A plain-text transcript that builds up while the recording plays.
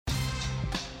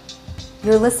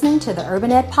You're listening to the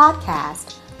Urban Ed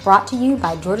Podcast, brought to you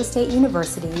by Georgia State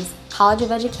University's College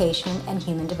of Education and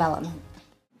Human Development.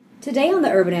 Today on the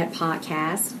Urban Ed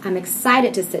Podcast, I'm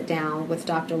excited to sit down with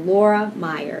Dr. Laura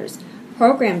Myers,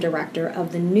 Program Director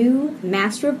of the new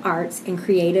Master of Arts in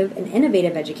Creative and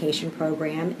Innovative Education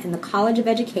program in the College of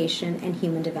Education and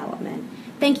Human Development.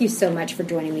 Thank you so much for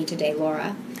joining me today,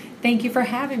 Laura. Thank you for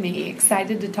having me.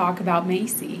 Excited to talk about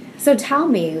Macy. So tell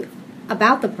me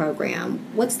about the program.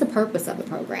 What's the purpose of the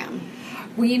program?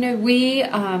 Well,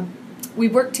 we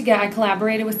worked together. I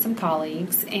collaborated with some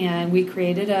colleagues, and we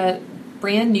created a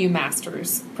brand new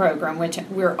master's program, which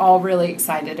we're all really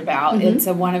excited about. Mm-hmm. It's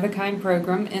a one-of-a-kind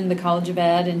program in the College of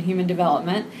Ed and Human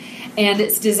Development, and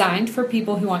it's designed for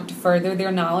people who want to further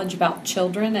their knowledge about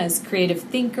children as creative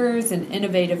thinkers and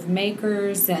innovative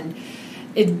makers, and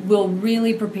it will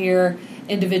really prepare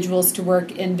individuals to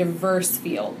work in diverse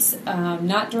fields,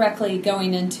 not directly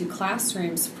going into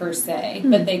classrooms per se,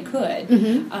 but they could,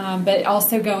 but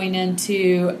also going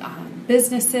into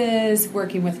businesses,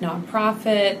 working with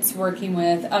nonprofits, working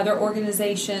with other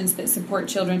organizations that support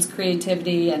children's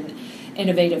creativity and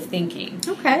innovative thinking.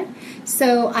 Okay.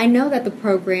 So I know that the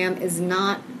program is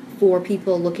not for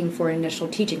people looking for an initial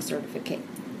teaching certificate,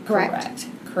 correct?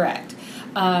 Correct.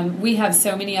 We have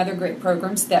so many other great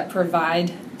programs that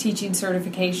provide teaching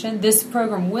certification. This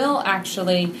program will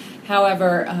actually,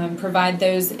 however, provide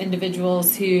those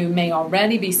individuals who may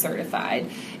already be certified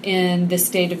in the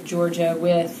state of Georgia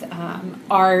with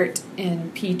art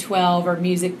in P12 or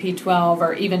music P12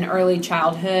 or even early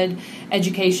childhood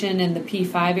education in the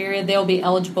P5 area. They'll be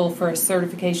eligible for a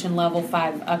certification level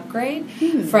 5 upgrade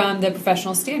from the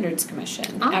Professional Standards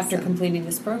Commission after completing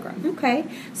this program. Okay.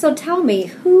 So tell me,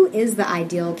 who is the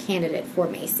ideal candidate for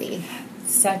Macy?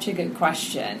 Such a good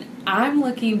question. I'm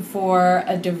looking for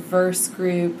a diverse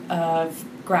group of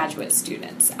graduate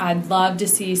students. I'd love to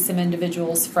see some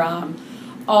individuals from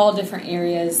all different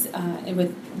areas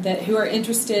who are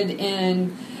interested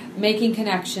in making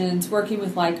connections, working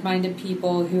with like-minded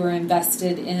people who are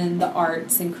invested in the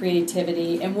arts and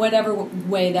creativity in whatever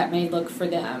way that may look for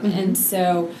them. And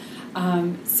so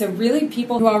really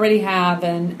people who already have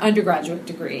an undergraduate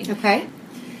degree. Okay.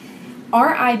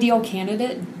 Our ideal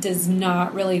candidate does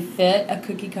not really fit a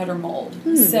cookie-cutter mold.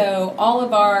 So all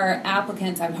of our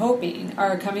applicants, I'm hoping,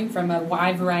 are coming from a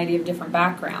wide variety of different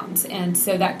backgrounds. And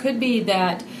so that could be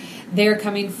that they're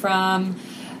coming from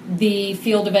the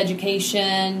field of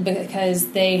education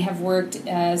because they have worked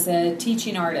as a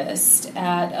teaching artist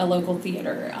at a local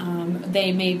theater.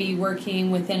 They may be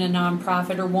working within a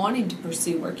nonprofit or wanting to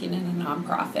pursue working in a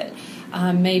nonprofit.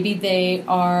 Maybe they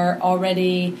are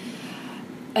already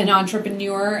an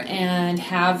entrepreneur and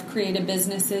have created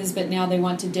businesses, but now they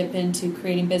want to dip into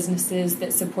creating businesses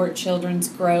that support children's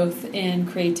growth in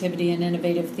creativity and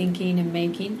innovative thinking and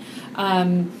making.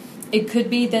 It could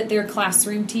be that they're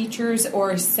classroom teachers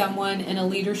or someone in a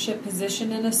leadership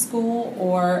position in a school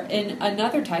or in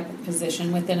another type of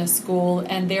position within a school,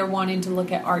 and they're wanting to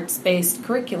look at arts-based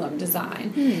curriculum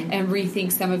design and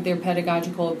rethink some of their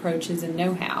pedagogical approaches and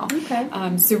know-how.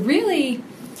 Okay. So really,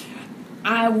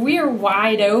 we're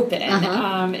wide open.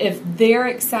 If they're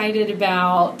excited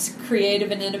about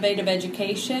creative and innovative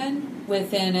education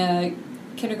within a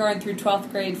kindergarten through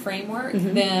 12th grade framework,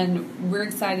 then we're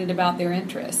excited about their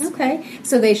interests. Okay.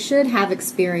 So they should have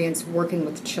experience working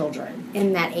with children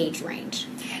in that age range.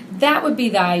 That would be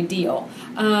the ideal.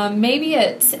 Maybe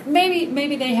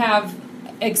they have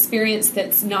experience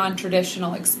that's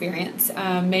non-traditional experience.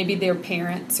 Maybe they're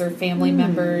parents or family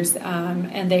members,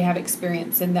 and they have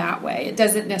experience in that way. It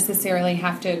doesn't necessarily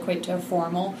have to equate to a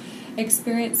formal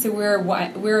experience, so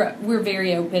we're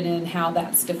very open in how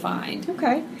that's defined.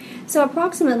 Okay. So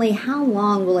approximately how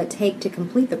long will it take to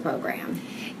complete the program?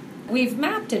 We've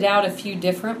mapped it out a few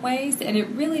different ways, and it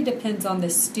really depends on the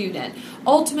student.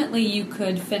 Ultimately, you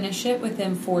could finish it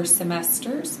within 4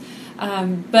 semesters,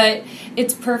 but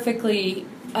it's perfectly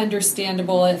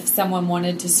understandable if someone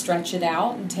wanted to stretch it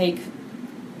out and take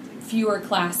fewer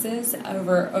classes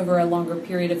over a longer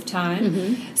period of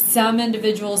time. Some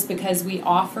individuals, because we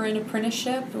offer an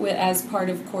apprenticeship as part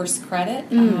of course credit,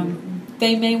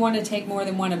 they may want to take more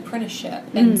than one apprenticeship,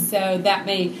 and so that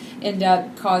may end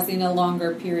up causing a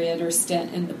longer period or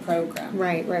stint in the program.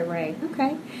 Right.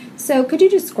 Okay. So could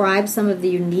you describe some of the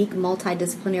unique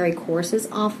multidisciplinary courses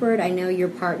offered? I know you're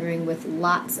partnering with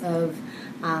lots of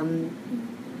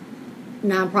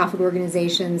nonprofit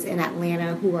organizations in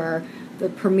Atlanta who are the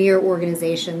premier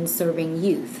organizations serving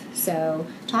youth. So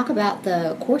talk about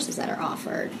the courses that are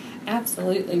offered.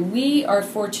 Absolutely. We are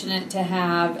fortunate to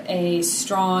have a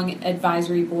strong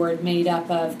advisory board made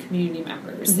up of community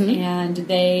members, and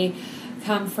they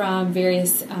come from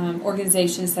various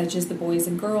organizations such as the Boys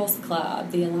and Girls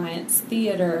Club, the Alliance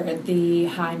Theater, the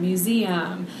High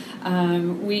Museum,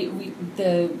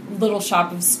 the Little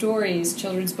Shop of Stories,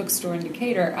 Children's Bookstore in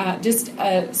Decatur, just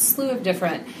a slew of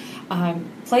different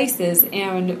places.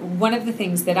 And one of the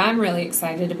things that I'm really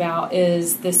excited about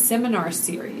is the seminar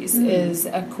series is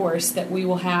a course that we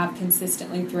will have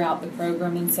consistently throughout the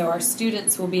program. And so our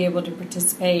students will be able to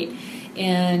participate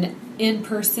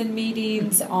in-person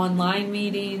meetings, online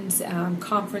meetings,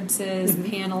 conferences,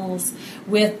 panels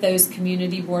with those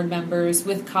community board members,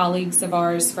 with colleagues of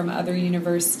ours from other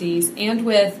universities, and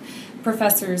with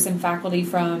professors and faculty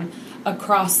from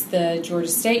across the Georgia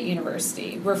State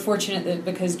University. We're fortunate that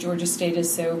because Georgia State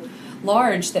is so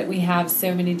large that we have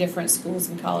so many different schools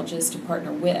and colleges to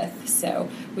partner with. So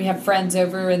we have friends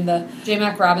over in the J.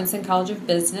 Mac Robinson College of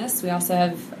Business. We also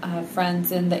have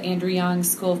friends in the Andrew Young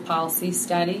School of Policy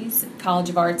Studies, College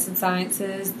of Arts and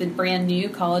Sciences, the brand new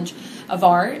College of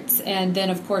Arts, and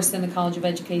then, of course, in the College of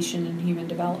Education and Human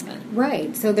Development.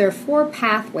 Right. So there are 4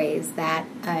 pathways that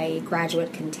a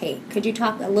graduate can take. Could you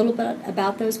talk a little bit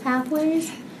about those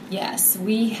pathways? Yes,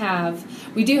 we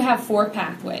do have 4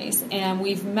 pathways, and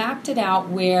we've mapped it out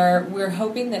where we're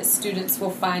hoping that students will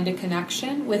find a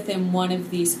connection within one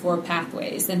of these 4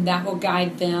 pathways, and that will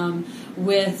guide them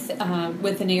with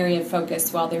an area of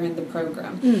focus while they're in the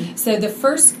program. So the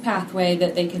first pathway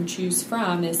that they can choose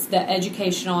from is the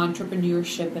educational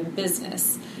entrepreneurship and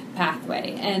business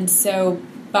pathway. And so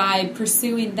by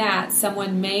pursuing that,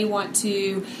 someone may want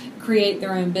to create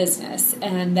their own business,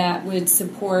 and that would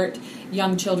support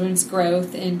young children's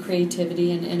growth in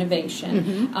creativity and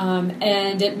innovation.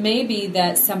 And it may be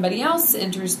that somebody else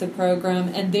enters the program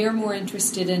and they're more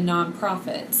interested in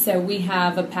nonprofit. So we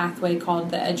have a pathway called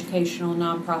the Educational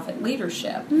Nonprofit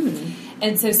Leadership.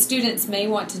 And so students may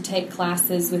want to take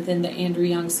classes within the Andrew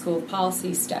Young School of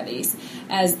Policy Studies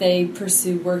as they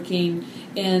pursue working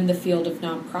in the field of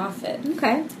nonprofit.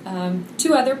 Okay.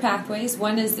 2 other pathways.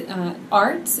 One is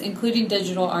arts, including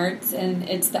digital arts, and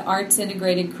it's the Arts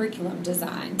Integrated Curriculum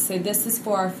Design. So this is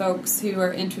for our folks who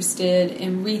are interested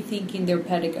in rethinking their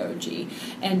pedagogy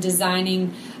and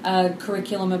designing a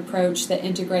curriculum approach that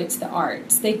integrates the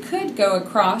arts. They could go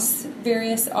across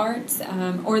various arts,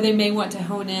 or they may want to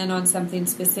hone in on something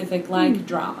specific like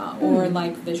drama or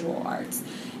like visual arts.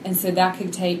 And so that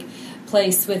could take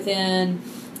place within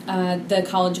the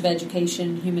College of Education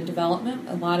and Human Development.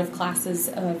 A lot of classes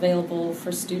available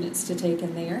for students to take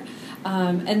in there.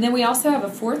 And then we also have a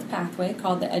 4th pathway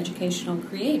called the Educational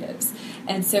Creatives.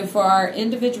 And so for our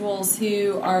individuals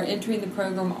who are entering the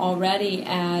program already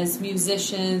as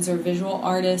musicians or visual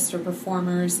artists or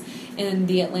performers in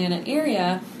the Atlanta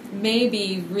area, may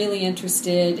be really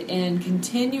interested in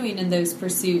continuing in those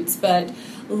pursuits, but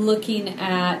looking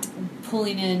at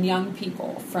pulling in young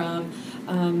people from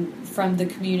the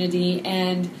community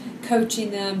and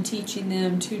coaching them, teaching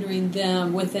them, tutoring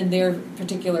them within their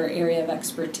particular area of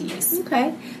expertise.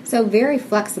 Okay. So very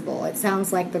flexible. It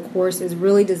sounds like the course is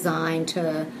really designed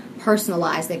to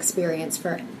personalize the experience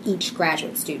for each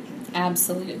graduate student.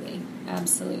 Absolutely.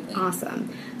 Absolutely.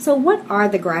 Awesome. So what are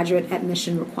the graduate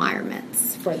admission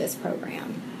requirements for this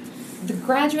program? The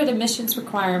graduate admissions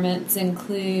requirements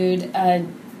include a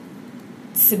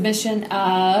submission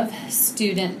of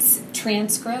students'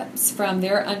 transcripts from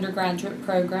their undergraduate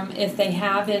program. If they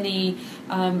have any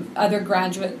other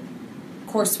graduate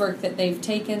coursework that they've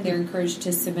taken, they're encouraged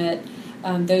to submit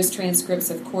those transcripts,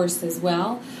 of course, as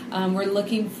well. We're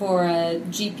looking for a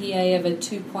GPA of a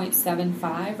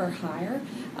 2.75 or higher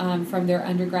from their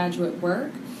undergraduate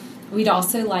work. We'd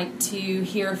also like to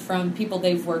hear from people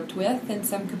they've worked with in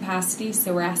some capacity,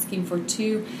 so we're asking for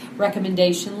 2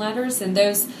 recommendation letters, and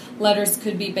those letters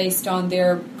could be based on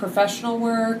their professional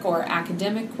work or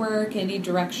academic work. Any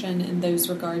direction in those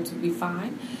regards would be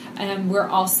fine. And we're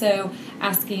also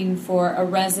asking for a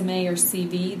resume or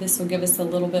CV. This will give us a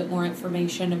little bit more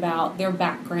information about their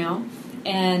background.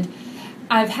 And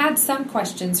I've had some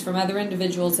questions from other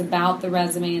individuals about the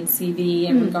resume and CV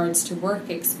in regards to work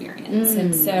experience.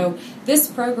 And so this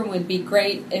program would be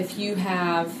great if you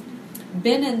have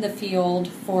been in the field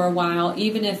for a while,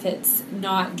 even if it's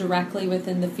not directly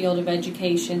within the field of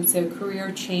education. So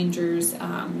career changers,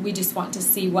 we just want to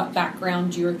see what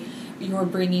background you're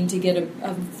bringing to get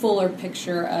a fuller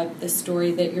picture of the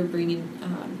story that you're bringing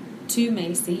to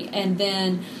Macy. And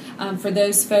then for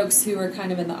those folks who are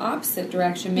kind of in the opposite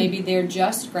direction, maybe they're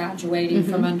just graduating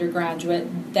from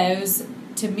undergraduate, those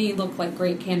to me look like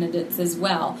great candidates as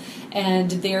well. And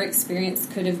their experience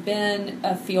could have been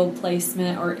a field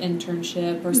placement or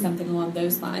internship or something along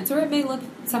those lines, or it may look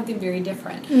something very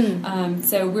different.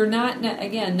 So we're not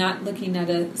looking at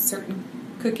a certain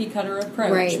cookie cutter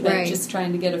approach, but just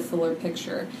trying to get a fuller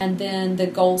picture. And then the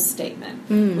goal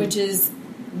statement, which is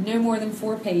no more than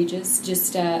 4 pages,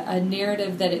 just a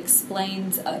narrative that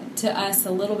explains to us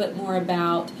a little bit more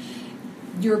about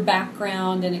your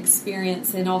background and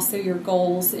experience, and also your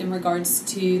goals in regards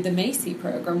to the Macy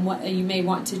program. What you may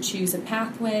want to choose a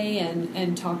pathway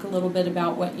and talk a little bit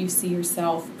about what you see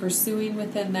yourself pursuing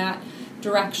within that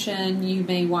direction. You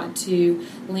may want to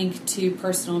link to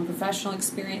personal and professional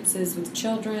experiences with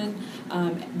children,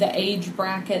 the age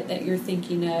bracket that you're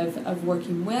thinking of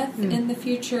working with in the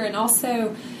future, and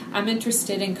also I'm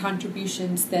interested in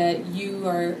contributions that you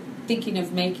are thinking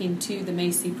of making to the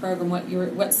Macy program,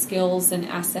 what skills and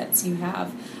assets you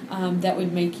have that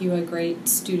would make you a great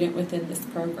student within this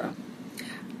program.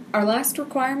 Our last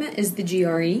requirement is the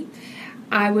GRE.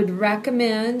 I would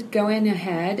recommend going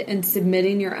ahead and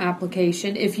submitting your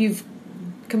application. If you've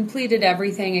completed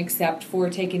everything except for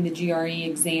taking the GRE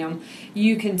exam,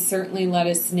 you can certainly let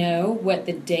us know what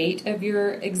the date of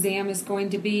your exam is going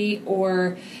to be,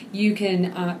 or you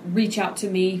can reach out to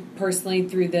me personally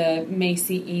through the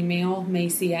Macy email,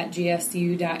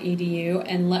 macy@gsu.edu,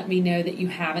 and let me know that you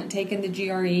haven't taken the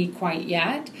GRE quite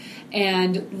yet,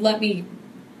 and let me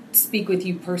speak with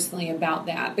you personally about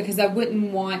that, because I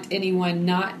wouldn't want anyone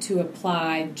not to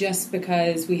apply just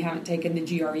because we haven't taken the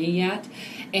GRE yet.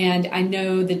 And I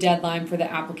know the deadline for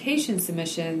the application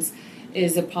submissions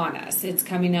is upon us. It's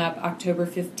coming up October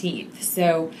 15th.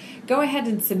 So go ahead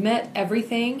and submit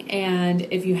everything, and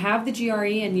if you have the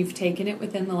GRE and you've taken it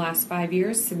within the last 5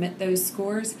 years, submit those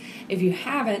scores. If you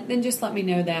haven't, then just let me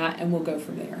know that and we'll go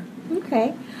from there.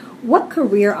 Okay. What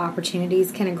career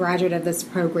opportunities can a graduate of this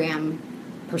program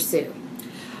pursue?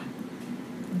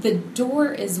 The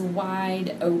door is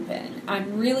wide open.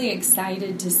 I'm really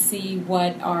excited to see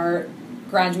what our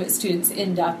graduate students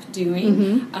end up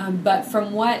doing. But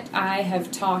from what I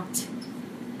have talked,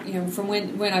 from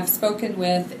when I've spoken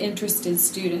with interested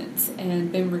students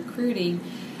and been recruiting,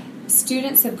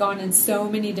 students have gone in so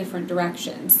many different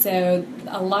directions. So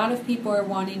a lot of people are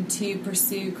wanting to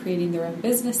pursue creating their own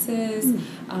businesses,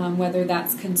 whether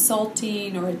that's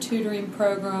consulting or a tutoring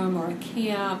program or a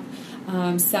camp.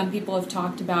 Some people have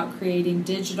talked about creating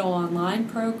digital online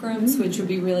programs, which would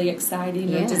be really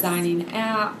exciting, or designing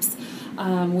apps.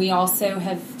 We also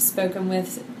have spoken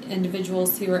with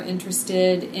individuals who are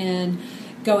interested in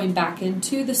going back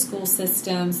into the school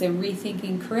systems and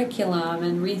rethinking curriculum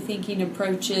and rethinking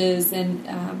approaches and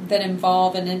that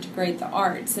involve and integrate the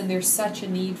arts, and there's such a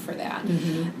need for that.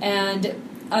 And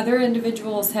other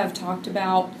individuals have talked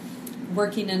about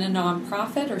working in a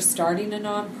nonprofit or starting a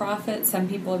nonprofit. Some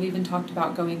people have even talked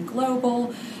about going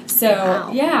global.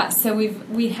 So so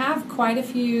we have quite a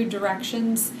few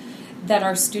directions that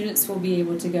our students will be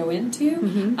able to go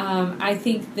into. I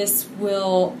think this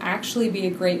will actually be a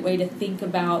great way to think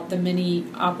about the many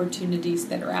opportunities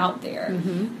that are out there.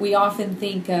 We often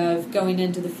think of going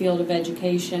into the field of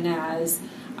education as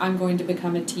I'm going to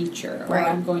become a teacher or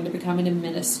I'm going to become an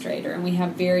administrator, and we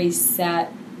have very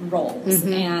set roles,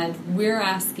 and we're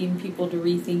asking people to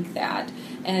rethink that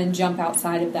and jump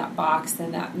outside of that box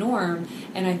and that norm,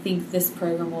 and I think this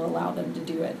program will allow them to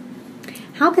do it.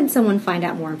 How can someone find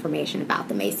out more information about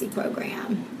the Macy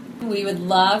program? We would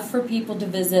love for people to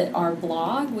visit our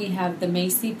blog. We have the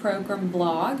Macy program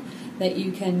blog that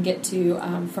you can get to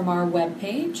from our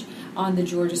webpage on the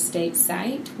Georgia State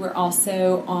site. We're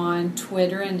also on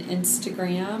Twitter and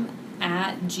Instagram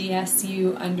at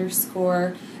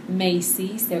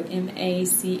GSU_Macy, so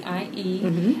MACIE.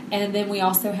 And then we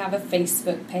also have a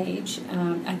Facebook page.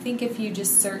 I think if you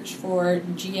just search for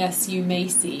GSU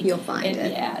Macy, you'll find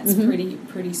it. Yeah, it's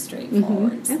pretty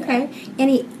straightforward. So. Okay.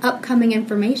 Any upcoming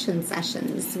information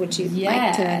sessions? Would you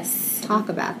like to talk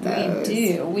about those?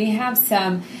 We do. We have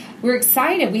some. We're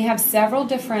excited. We have several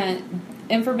different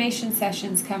information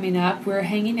sessions coming up. We're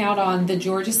hanging out on the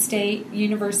Georgia State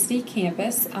University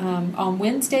campus. On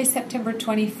Wednesday, September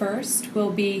 21st,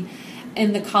 we'll be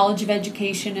in the College of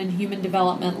Education and Human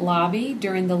Development lobby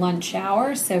during the lunch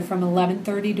hour. So from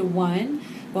 11:30 to 1,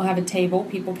 we'll have a table.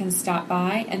 People can stop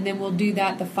by. And then we'll do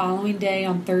that the following day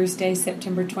on Thursday,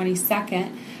 September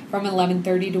 22nd, from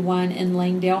 11:30 to 1 in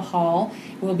Langdale Hall.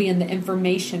 We'll be in the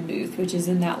information booth, which is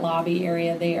in that lobby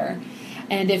area there.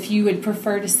 And if you would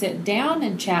prefer to sit down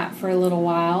and chat for a little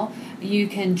while, you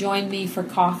can join me for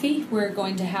coffee. We're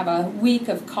going to have a week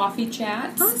of coffee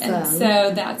chats. Awesome. And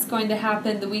so that's going to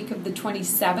happen the week of the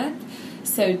 27th.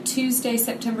 So Tuesday,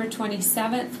 September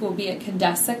 27th, we'll be at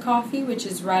Condessa Coffee, which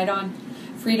is right on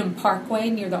Freedom Parkway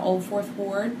near the Old Fourth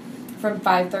Ward, from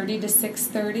 5:30 to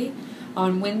 6:30.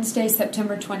 On Wednesday,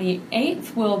 September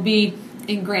 28th, we'll be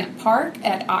in Grant Park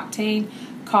at Octane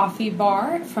coffee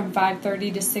bar from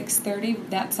 5:30 to 6:30.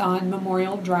 That's on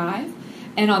Memorial Drive.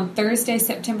 And on Thursday,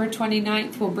 September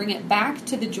 29th, we'll bring it back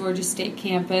to the Georgia State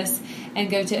campus and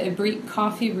go to Abrique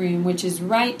Coffee Room, which is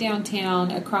right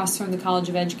downtown across from the College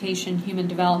of Education and Human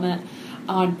Development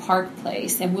on Park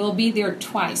Place. And we'll be there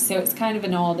twice, so it's kind of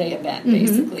an all-day event,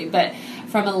 basically. But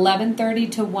from 11:30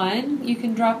 to 1, you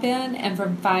can drop in, and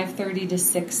from 5:30 to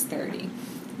 6:30.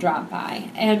 Drop by.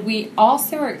 And we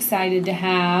also are excited to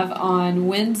have on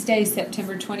Wednesday,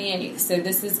 September 28th, so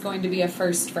this is going to be a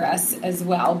first for us as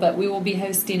well, but we will be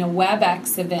hosting a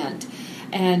WebEx event,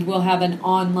 and we'll have an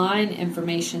online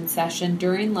information session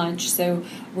during lunch, so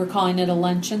we're calling it a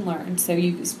lunch and learn, so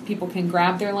people can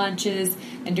grab their lunches,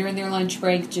 and during their lunch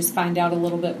break just find out a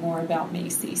little bit more about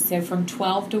Macy. So from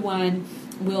 12 to 1,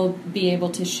 we'll be able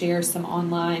to share some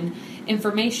online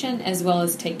information as well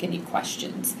as take any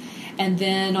questions. And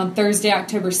then on Thursday,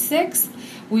 October 6th,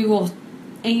 we will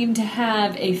aim to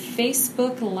have a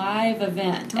Facebook Live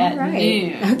event at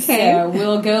noon. Okay. So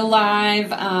we'll go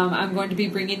live. I'm going to be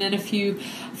bringing in a few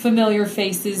familiar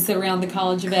faces around the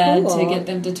College of Ed to get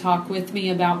them to talk with me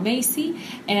about Macy.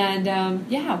 And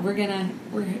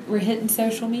we're hitting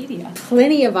social media.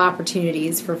 Plenty of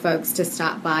opportunities for folks to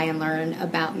stop by and learn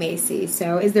about Macy.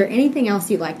 So is there anything else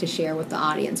you'd like to share with the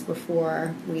audience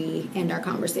before we end our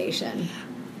conversation?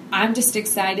 I'm just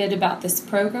excited about this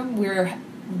program. We're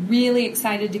really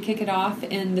excited to kick it off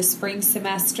in the spring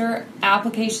semester.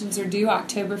 Applications are due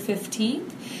October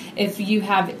 15th. If you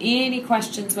have any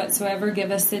questions whatsoever,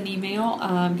 give us an email,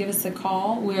 give us a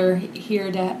call. We're here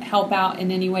to help out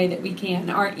in any way that we can.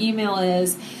 Our email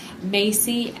is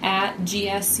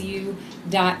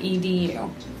macy@gsu.edu.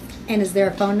 And is there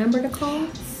a phone number to call?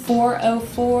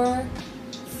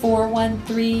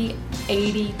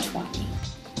 404-413-8020.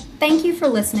 Thank you for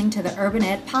listening to the Urban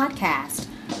Ed Podcast,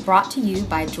 brought to you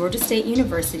by Georgia State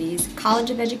University's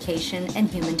College of Education and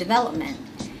Human Development.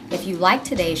 If you like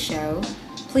today's show,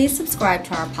 please subscribe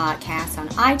to our podcast on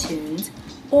iTunes,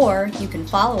 or you can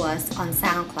follow us on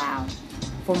SoundCloud.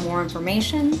 For more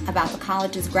information about the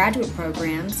college's graduate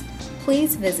programs,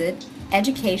 please visit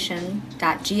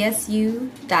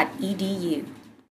education.gsu.edu.